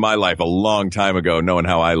going to be my life a long time ago, knowing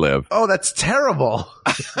how I live. Oh, that's terrible.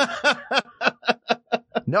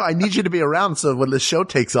 No, I need you to be around so when the show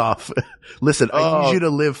takes off. Listen, I need you to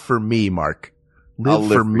live for me, Mark.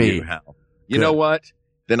 Live for me. You, Hal. You know what?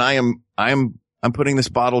 Then I'm putting this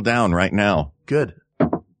bottle down right now. Good.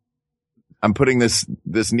 I'm putting this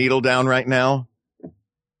needle down right now.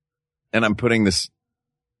 And I'm putting this.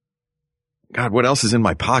 God, what else is in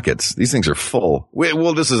my pockets? These things are full.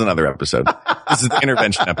 Well, this is another episode. This is the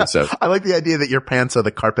intervention episode. I like the idea that your pants are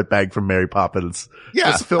the carpet bag from Mary Poppins.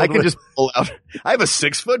 Yeah, I can just pull out. I have a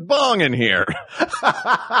 6-foot bong in here.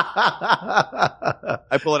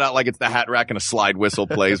 I pull it out like it's the hat rack and a slide whistle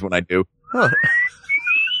plays when I do. Huh.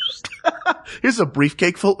 Here's a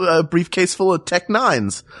briefcase full of Tech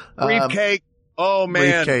Nines. Briefcake. Oh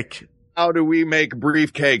man. Briefcake. How do we make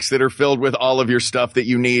briefcakes that are filled with all of your stuff that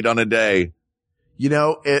you need on a day? You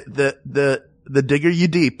know, the digger you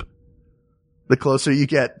deep, the closer you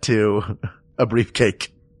get to a briefcake.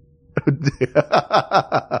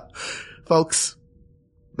 Folks,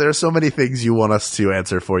 there are so many things you want us to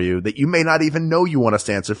answer for you that you may not even know you want us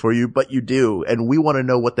to answer for you, but you do. And we want to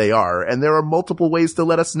know what they are. And there are multiple ways to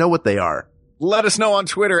let us know what they are. Let us know on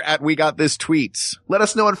Twitter at We Got This Tweets. Let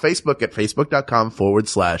us know on Facebook at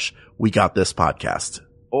facebook.com/We Got This Podcast.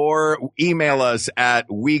 Or email us at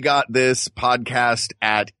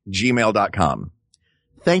wegotThisPodcast@gmail.com.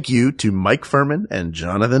 Thank you to Mike Furman and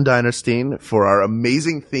Jonathan Dinerstein for our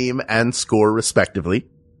amazing theme and score, respectively.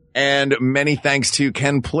 And many thanks to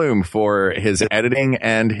Ken Plume for his editing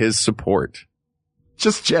and his support.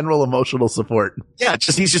 Just general emotional support. Yeah,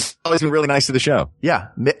 he's just always been really nice to the show. Yeah,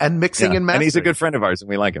 and mixing and mastering. And he's a good friend of ours and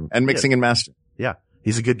we like him. And mixing and mastering. Yeah,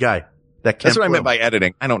 he's a good guy. That's what I meant by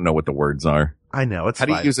editing. I don't know what the words are. I know, it's How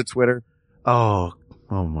do you use a Twitter? Oh,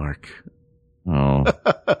 Mark. Oh,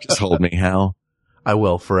 just hold me, Hal. I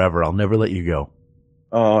will forever. I'll never let you go.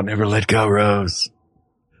 Oh, never let go, Rose.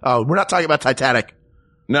 Oh, we're not talking about Titanic.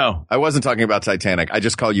 No, I wasn't talking about Titanic. I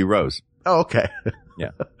just call you Rose. Oh, okay.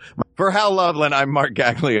 Yeah. For Hal Loveland, I'm Mark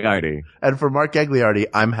Gagliardi. And for Mark Gagliardi,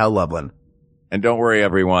 I'm Hal Loveland. And don't worry,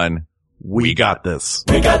 everyone. We got this.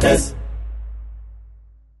 We got this.